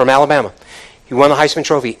quarterback from Alabama. He won the Heisman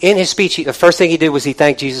Trophy. In his speech, the first thing he did was he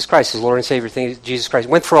thanked Jesus Christ, his Lord and Savior, Jesus Christ.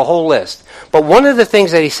 Went through a whole list. But one of the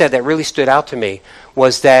things that he said that really stood out to me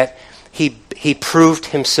was that he proved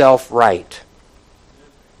himself right.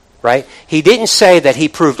 Right? He didn't say that he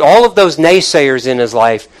proved all of those naysayers in his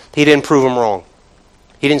life, he didn't prove them wrong.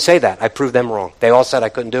 He didn't say that. I proved them wrong. They all said I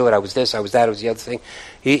couldn't do it. I was this, I was that, I was the other thing.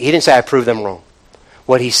 He didn't say I proved them wrong.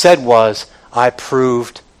 What he said was, I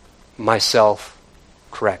proved myself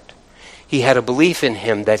correct. He had a belief in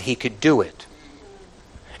him that he could do it.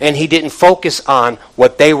 And he didn't focus on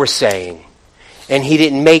what they were saying. And he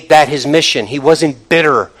didn't make that his mission. He wasn't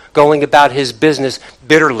bitter, going about his business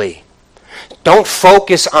bitterly. Don't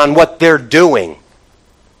focus on what they're doing.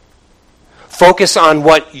 Focus on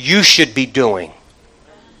what you should be doing.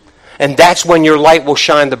 And that's when your light will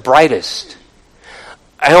shine the brightest.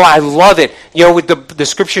 I love it. The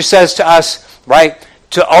scripture says to us, right,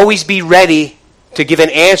 to always be ready to give an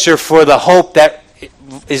answer for the hope that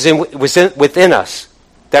is within us,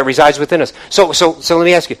 that resides within us. So let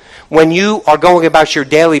me ask you, when you are going about your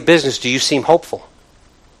daily business, do you seem hopeful?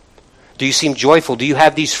 Do you seem joyful? Do you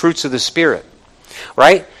have these fruits of the Spirit?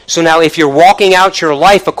 Right? So now if you're walking out your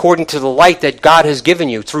life according to the light that God has given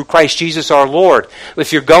you through Christ Jesus our Lord,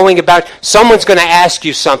 if you're going about, someone's going to ask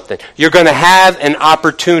you something. You're going to have an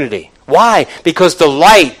opportunity. Why? Because the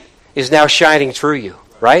light is now shining through you.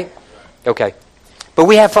 Right? Okay. But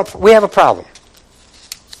we have a problem.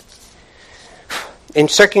 In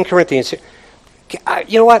 2 Corinthians,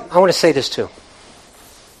 you know what? I want to say this too.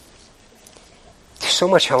 There's so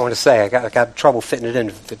much I want to say. I got trouble fitting it in.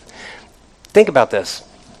 Think about this.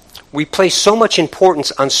 We place so much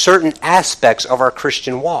importance on certain aspects of our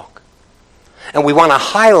Christian walk. And we want to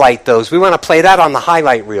highlight those. We want to play that on the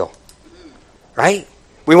highlight reel. Right?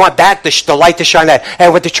 We want that, the light to shine that. Hey, I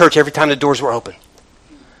went to church every time the doors were open.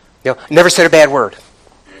 Never said a bad word.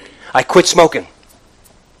 I quit smoking.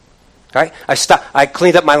 Right? I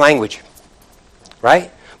cleaned up my language.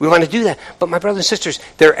 Right? We want to do that. But my brothers and sisters,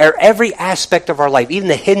 there are every aspect of our life, even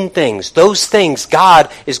the hidden things, those things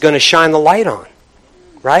God is going to shine the light on.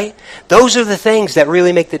 Right? Those are the things that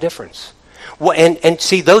really make the difference. Well, and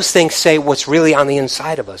see, those things say what's really on the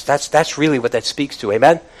inside of us. That's really what that speaks to.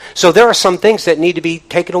 Amen? So there are some things that need to be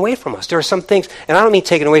taken away from us. There are some things, and I don't mean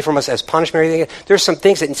taken away from us as punishment or anything. There are some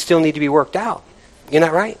things that still need to be worked out. Isn't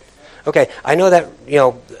that right? Okay, I know that,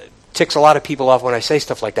 ticks a lot of people off when I say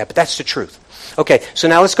stuff like that, but that's the truth. Okay, so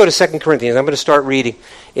now let's go to 2 Corinthians. I'm going to start reading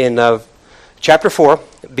in chapter 4,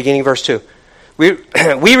 beginning verse 2.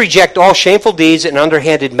 We reject all shameful deeds and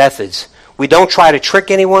underhanded methods. We don't try to trick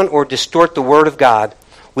anyone or distort the word of God.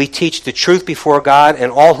 We teach the truth before God,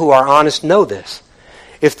 and all who are honest know this.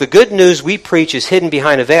 If the good news we preach is hidden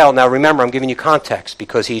behind a veil, now remember, I'm giving you context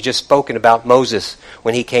because he had just spoken about Moses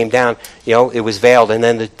when he came down. It was veiled, and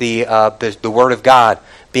then the word of God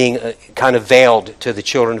being kind of veiled to the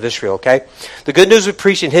children of Israel. Okay, the good news we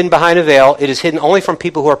preach is hidden behind a veil. It is hidden only from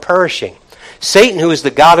people who are perishing. Satan, who is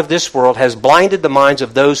the god of this world, has blinded the minds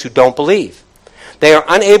of those who don't believe. They are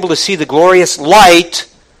unable to see the glorious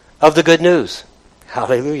light of the good news.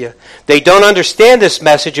 Hallelujah. They don't understand this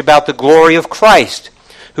message about the glory of Christ,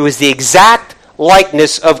 who is the exact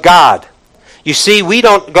likeness of God. You see, we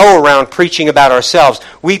don't go around preaching about ourselves.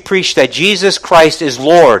 We preach that Jesus Christ is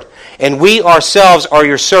Lord, and we ourselves are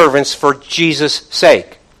your servants for Jesus'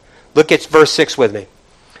 sake. Look at verse 6 with me.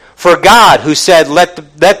 For God, who said,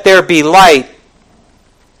 let there be light,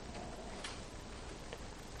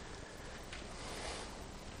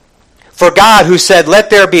 For God, who said,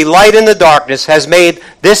 let there be light in the darkness, has made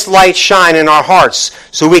this light shine in our hearts,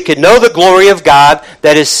 so we could know the glory of God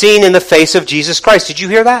that is seen in the face of Jesus Christ. Did you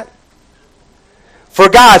hear that? For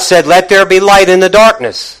God said, let there be light in the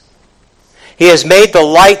darkness. He has made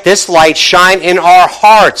this light shine in our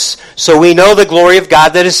hearts, so we know the glory of God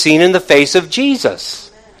that is seen in the face of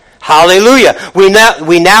Jesus. Hallelujah. We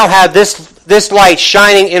now have this light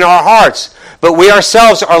shining in our hearts, but we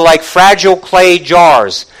ourselves are like fragile clay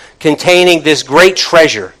jars containing this great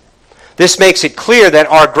treasure. This makes it clear that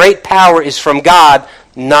our great power is from God,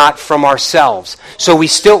 not from ourselves. So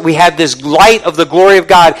we have this light of the glory of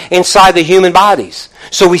God inside the human bodies.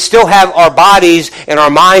 So we still have our bodies and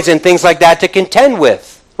our minds and things like that to contend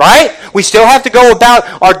with, right? We still have to go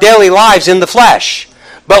about our daily lives in the flesh.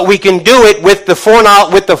 But we can do it with the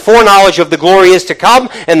foreknowledge of the glory is to come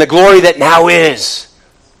and the glory that now is.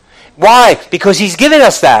 Why? Because he's given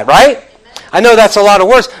us that, right? I know that's a lot of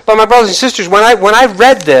words, but my brothers and sisters, when I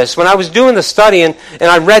read this, when I was doing the study and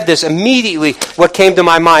I read this, immediately what came to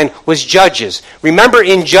my mind was Judges. Remember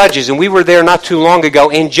in Judges, and we were there not too long ago,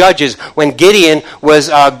 in Judges, when Gideon was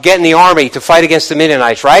getting the army to fight against the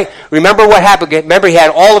Midianites, right? Remember what happened? Remember he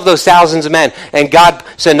had all of those thousands of men, and God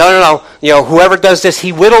said, no, whoever does this,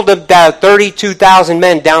 he whittled them down, 32,000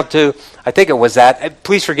 men down to, I think it was that.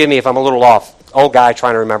 Please forgive me if I'm a little off. Old guy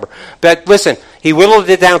trying to remember. But listen, he whittled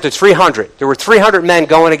it down to 300. There were 300 men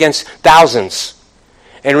going against thousands.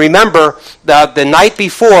 And remember, the night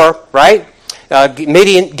before, right,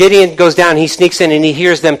 Gideon goes down, he sneaks in, and he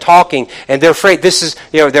hears them talking, and they're afraid. This is,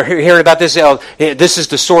 they're hearing about this. This is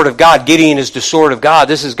the sword of God. Gideon is the sword of God.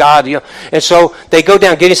 This is God. And so they go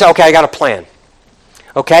down. Gideon says, okay, I got a plan.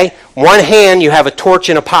 Okay? One hand, you have a torch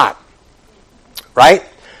in a pot. Right?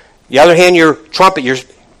 The other hand, your trumpet.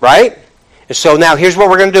 Right? And so now here's what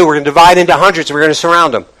we're going to do. We're going to divide into hundreds, and we're going to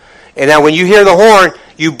surround them. And now when you hear the horn,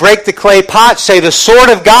 you break the clay pot, say the sword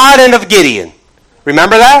of God and of Gideon.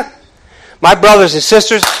 Remember that? My brothers and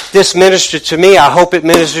sisters, this ministered to me. I hope it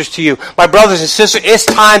ministers to you. My brothers and sisters, it's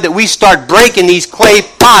time that we start breaking these clay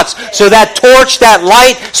pots so that torch, that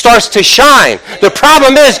light starts to shine. The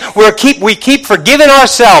problem is we keep forgiving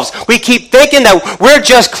ourselves. We keep thinking that we're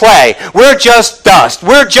just clay. We're just dust.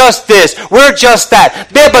 We're just this. We're just that.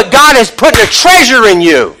 But God is putting a treasure in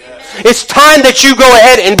you. It's time that you go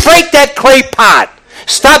ahead and break that clay pot.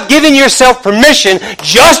 Stop giving yourself permission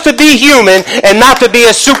just to be human and not to be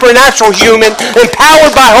a supernatural human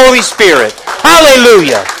empowered by Holy Spirit.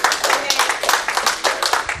 Hallelujah.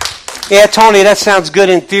 Yeah, Tony, that sounds good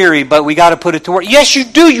in theory, but we got to put it to work. Yes, you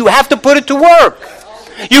do. You have to put it to work.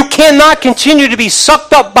 You cannot continue to be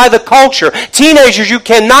sucked up by the culture. Teenagers, you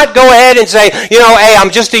cannot go ahead and say, hey,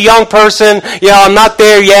 I'm just a young person. I'm not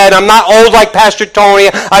there yet. I'm not old like Pastor Tony.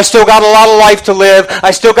 I still got a lot of life to live.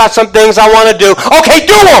 I still got some things I want to do. Okay,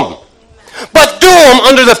 do them. But do them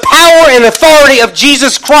under the power and authority of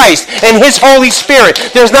Jesus Christ and His Holy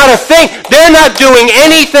Spirit. There's not a thing. They're not doing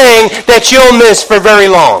anything that you'll miss for very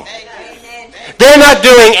long. They're not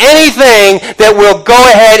doing anything that will go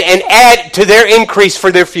ahead and add to their increase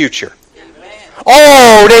for their future.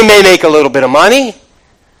 Oh, they may make a little bit of money.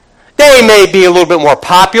 They may be a little bit more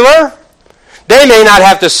popular. They may not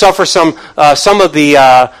have to suffer some of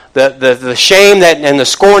the shame and the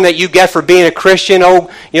scorn that you get for being a Christian. Oh,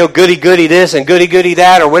 goody this and goody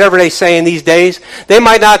that, or whatever they say in these days. They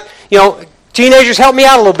might not. Teenagers, help me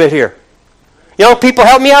out a little bit here. People,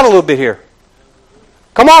 help me out a little bit here.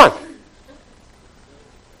 Come on.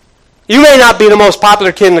 You may not be the most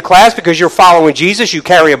popular kid in the class because you're following Jesus, you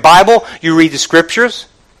carry a Bible, you read the Scriptures.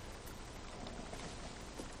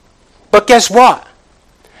 But guess what?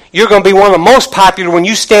 You're going to be one of the most popular when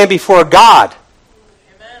you stand before God.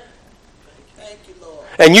 Amen. Thank you, Lord.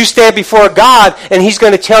 And you stand before God, and He's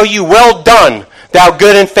going to tell you, well done, thou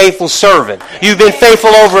good and faithful servant. You've been faithful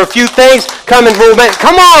over a few things. Come and rule.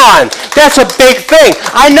 Come on. That's a big thing.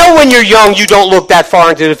 I know when you're young, you don't look that far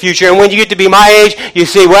into the future. And when you get to be my age, you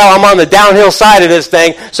see, well, I'm on the downhill side of this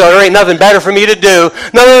thing, so there ain't nothing better for me to do.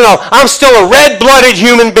 No. I'm still a red-blooded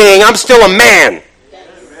human being. I'm still a man.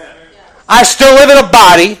 I still live in a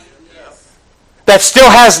body that still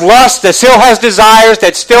has lust, that still has desires,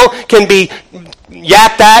 that still can be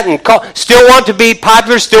yapped at and still want to be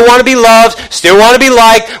popular, still want to be loved, still want to be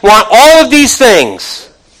liked, want all of these things.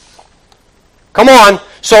 Come on.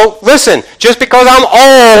 So listen, just because I'm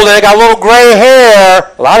old and I got a little gray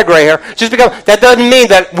hair, a lot of gray hair, just because that doesn't mean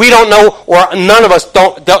that we don't know, or none of us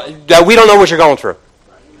that we don't know what you're going through.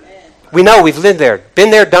 We know, we've lived there,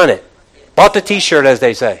 been there, done it. Bought the t-shirt, as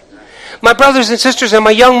they say. My brothers and sisters and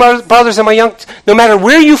my young brothers and no matter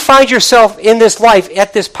where you find yourself in this life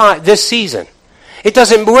at this season, it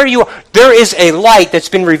doesn't where you are. There is a light that's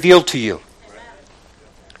been revealed to you,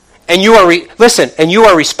 and you are and you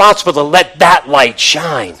are responsible to let that light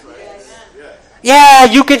shine. Yeah,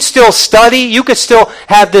 you can still study. You could still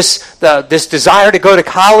have this desire to go to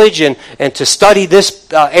college and to study this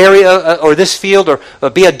area or this field, or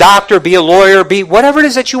be a doctor, be a lawyer, be whatever it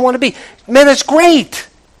is that you want to be. Man, that's great.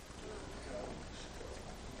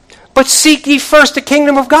 But seek ye first the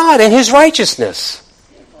kingdom of God and His righteousness.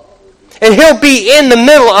 And He'll be in the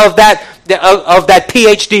middle of that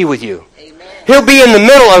PhD with you. Amen. He'll be in the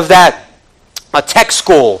middle of that tech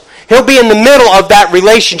school. He'll be in the middle of that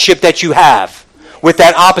relationship that you have with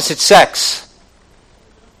that opposite sex.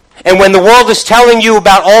 And when the world is telling you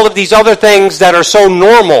about all of these other things that are so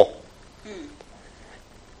normal,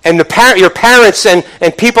 and your parents and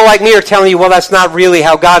people like me are telling you, well, that's not really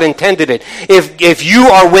how God intended it. If you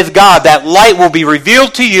are with God, that light will be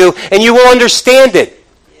revealed to you, and you will understand it.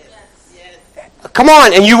 Yes. Come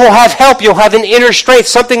on, and you will have help. You'll have an inner strength,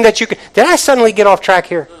 something that you can... Did I suddenly get off track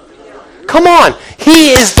here? Come on. He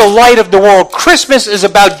is the light of the world. Christmas is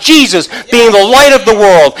about Jesus being the light of the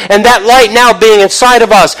world, and that light now being inside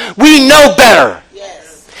of us. We know better.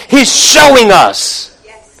 Yes. He's showing us.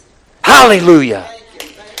 Yes. Hallelujah.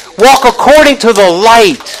 Walk according to the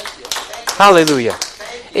light. Hallelujah.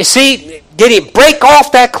 You see, did He break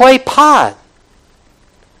off that clay pot?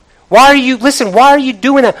 Why are you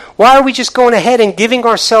doing that? Why are we just going ahead and giving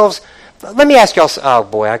ourselves... Let me ask y'all... Oh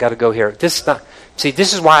boy, I got to go here. This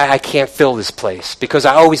is why I can't fill this place, because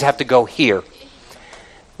I always have to go here.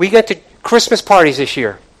 We got to Christmas parties this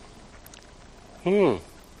year.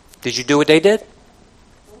 Did you do what they did?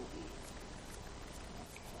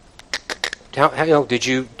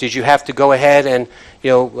 Did you have to go ahead and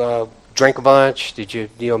drink a bunch? Did you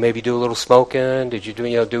maybe do a little smoking? Did you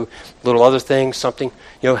do little other things? Something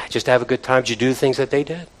just to have a good time? Did you do the things that they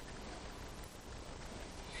did?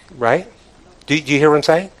 Right? Do you hear what I'm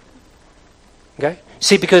saying? Okay.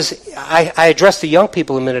 See, because I addressed the young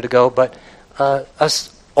people a minute ago, but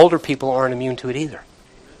us older people aren't immune to it either.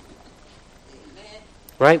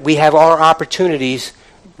 Right? We have our opportunities.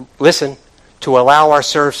 Listen. To allow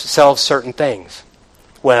ourselves certain things.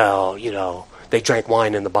 Well, they drank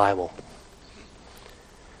wine in the Bible.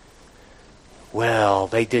 Well,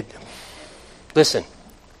 they did. Listen,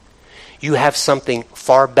 you have something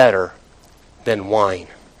far better than wine,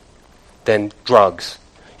 than drugs.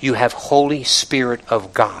 You have Holy Spirit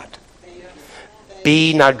of God.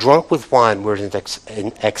 Be not drunk with wine where it is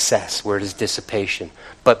in excess, where it is dissipation,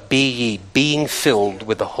 but be ye being filled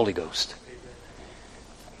with the Holy Ghost.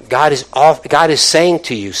 God is saying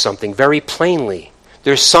to you something very plainly.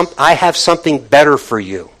 I have something better for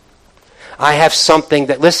you. I have something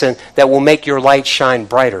that will make your light shine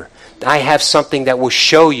brighter. I have something that will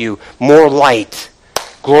show you more light.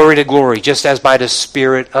 Glory to glory, just as by the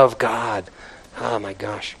Spirit of God. Oh my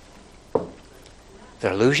gosh.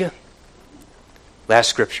 Did I lose you? Last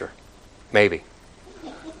scripture. Maybe.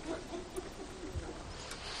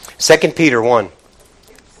 2 Peter 1.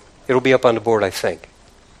 It'll be up on the board, I think.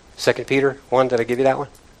 2 Peter 1, did I give you that one?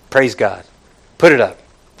 Praise God. Put it up.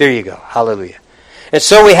 There you go. Hallelujah. And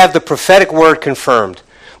so we have the prophetic word confirmed,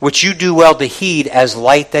 which you do well to heed as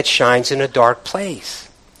light that shines in a dark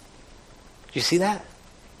place. Do you see that?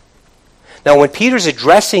 Now when Peter's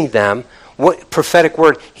addressing them, what prophetic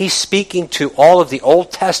word? He's speaking to all of the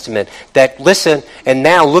Old Testament that, listen, and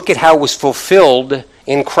now look at how it was fulfilled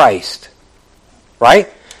in Christ. Right?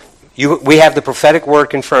 We have the prophetic word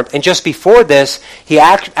confirmed. And just before this, he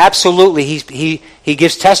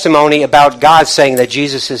gives testimony about God saying that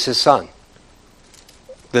Jesus is his son.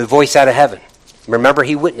 The voice out of heaven. Remember,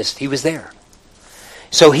 he witnessed. He was there.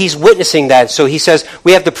 So he's witnessing that. So he says,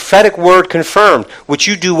 we have the prophetic word confirmed, which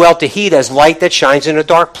you do well to heed as light that shines in a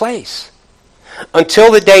dark place.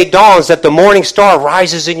 Until the day dawns that the morning star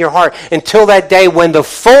rises in your heart. Until that day when the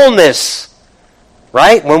fullness,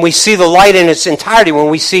 right? When we see the light in its entirety, when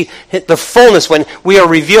we see the fullness, when we are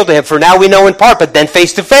revealed to him. For now we know in part, but then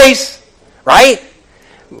face to face, right?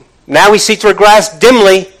 Now we see through a glass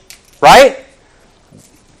dimly, right?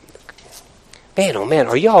 Man, oh man,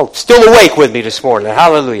 are y'all still awake with me this morning?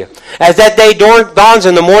 Hallelujah. As that day dawns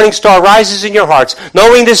and the morning star rises in your hearts,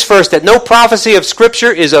 knowing this first, that no prophecy of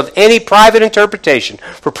Scripture is of any private interpretation.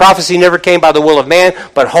 For prophecy never came by the will of man,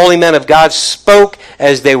 but holy men of God spoke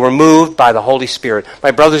as they were moved by the Holy Spirit.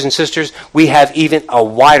 My brothers and sisters, we have even a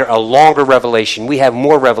longer revelation. We have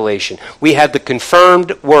more revelation. We have the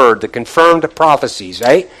confirmed word, the confirmed prophecies,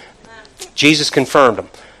 right? Jesus confirmed them,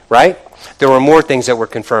 right? There were more things that were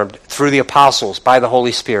confirmed through the apostles by the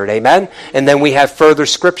Holy Spirit. Amen? And then we have further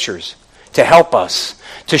scriptures to help us,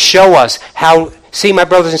 to show us how... See, my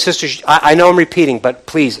brothers and sisters, I know I'm repeating, but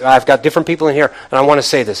please, I've got different people in here, and I want to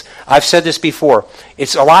say this. I've said this before.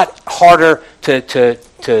 It's a lot harder to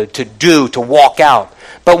walk out.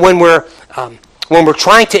 But when we're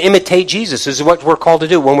trying to imitate Jesus, this is what we're called to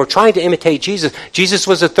do. When we're trying to imitate Jesus, Jesus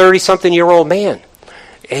was a 30-something-year-old man,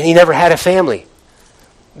 and he never had a family.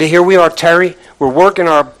 But here we are, Terry. We're working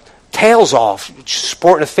our tails off,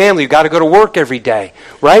 supporting a family. You've got to go to work every day,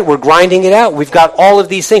 right? We're grinding it out. We've got all of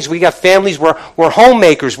these things. We got families. We're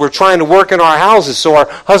homemakers. We're trying to work in our houses so our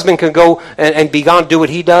husband can go and be gone, do what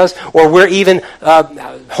he does. Or we're even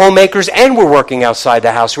homemakers and we're working outside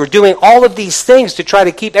the house. We're doing all of these things to try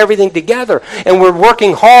to keep everything together. And we're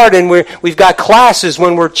working hard, and we've got classes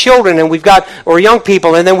when we're children, and or young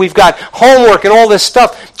people, and then we've got homework and all this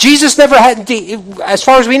stuff. Jesus never had, as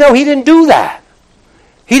far as we know, he didn't do that.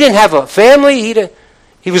 He didn't have a family.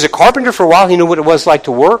 He was a carpenter for a while. He knew what it was like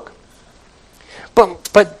to work.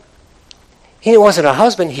 But he wasn't a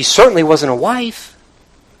husband. He certainly wasn't a wife.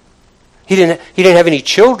 He didn't have any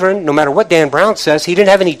children, no matter what Dan Brown says. He didn't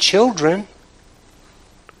have any children.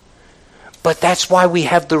 But that's why we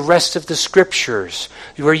have the rest of the scriptures,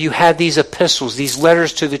 where you have these epistles, these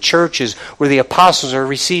letters to the churches, where the apostles are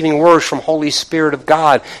receiving words from Holy Spirit of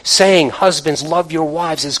God, saying, husbands, love your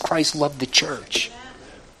wives as Christ loved the church.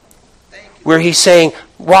 Where he's saying,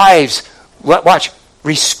 wives, watch,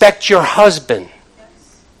 respect your husband.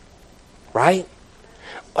 Right?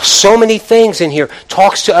 So many things in here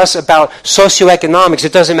talks to us about socioeconomics.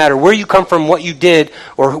 It doesn't matter where you come from, what you did,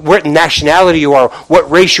 or what nationality you are, what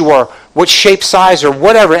race you are, what shape, size, or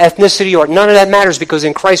whatever, ethnicity you are. None of that matters, because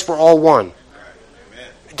in Christ we're all one.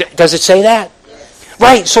 Does it say that?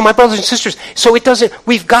 Right. So my brothers and sisters,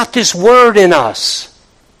 we've got this word in us.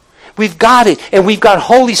 We've got it, and we've got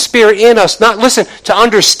Holy Spirit in us. To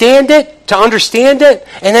understand it,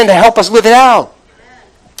 and then to help us live it out.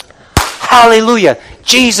 Hallelujah.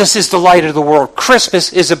 Jesus is the light of the world.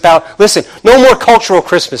 Christmas is about, no more cultural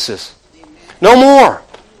Christmases. No more.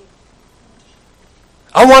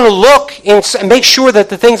 I want to look and make sure that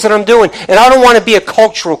the things that I'm doing, and I don't want to be a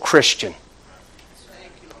cultural Christian,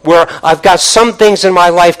 where I've got some things in my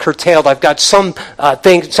life curtailed. I've got some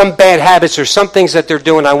some bad habits, or some things that they're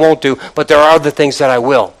doing I won't do, but there are other things that I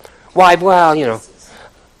will. Why? Well,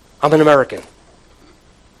 I'm an American.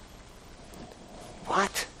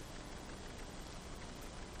 What?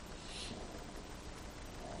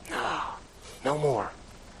 No more.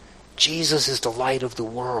 Jesus is the light of the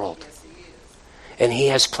world. And he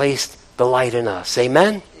has placed the light in us.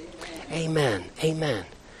 Amen? Amen. Amen.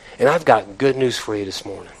 And I've got good news for you this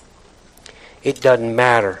morning. It doesn't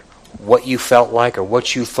matter what you felt like or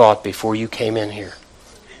what you thought before you came in here.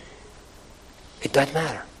 It doesn't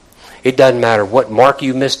matter. It doesn't matter what mark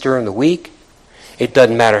you missed during the week. It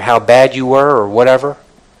doesn't matter how bad you were or whatever.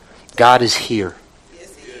 God is here.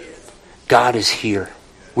 God is here.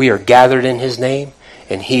 We are gathered in his name,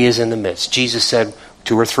 and he is in the midst. Jesus said,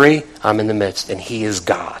 2 or 3, I'm in the midst, and he is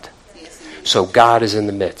God. So God is in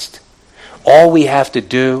the midst. All we have to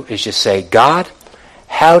do is just say, God,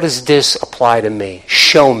 how does this apply to me?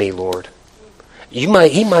 Show me, Lord.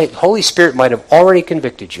 Holy Spirit might have already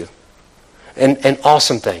convicted you. An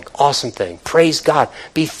awesome thing. Praise God.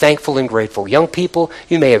 Be thankful and grateful. Young people,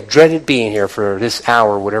 you may have dreaded being here for this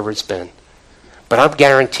hour, whatever it's been. But I'm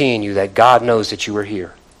guaranteeing you that God knows that you are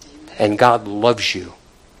here. And God loves you.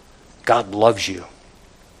 God loves you.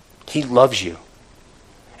 He loves you.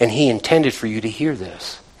 And he intended for you to hear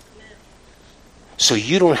this. So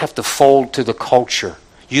you don't have to fold to the culture.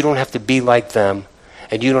 You don't have to be like them.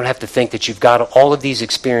 And you don't have to think that you've got all of these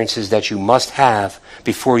experiences that you must have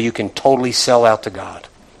before you can totally sell out to God.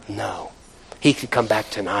 No. He could come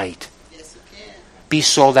back tonight. Yes, he can. Be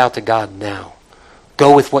sold out to God now.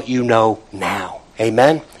 Go with what you know now.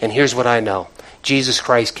 Amen? And here's what I know. Jesus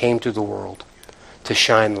Christ came to the world to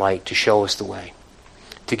shine light, to show us the way,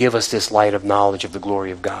 to give us this light of knowledge of the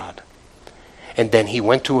glory of God. And then he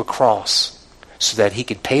went to a cross so that he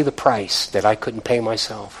could pay the price that I couldn't pay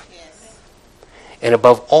myself. Yes. And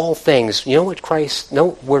above all things, you know what Christ,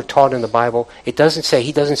 no, we're taught in the Bible, he doesn't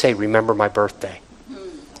say, remember my birthday.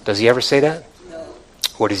 Does he ever say that? No.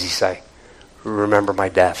 What does he say? Remember my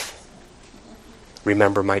death.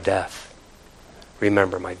 Remember my death.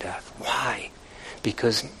 Remember my death. Why?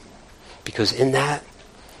 Because in that,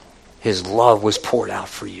 his love was poured out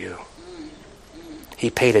for you. He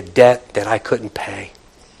paid a debt that I couldn't pay.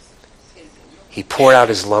 He poured out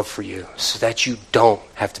his love for you so that you don't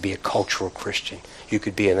have to be a cultural Christian. You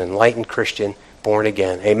could be an enlightened Christian, born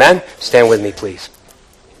again. Amen? Stand with me, please.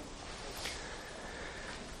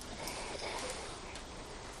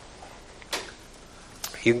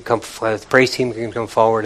 You can come, the praise team can come forward.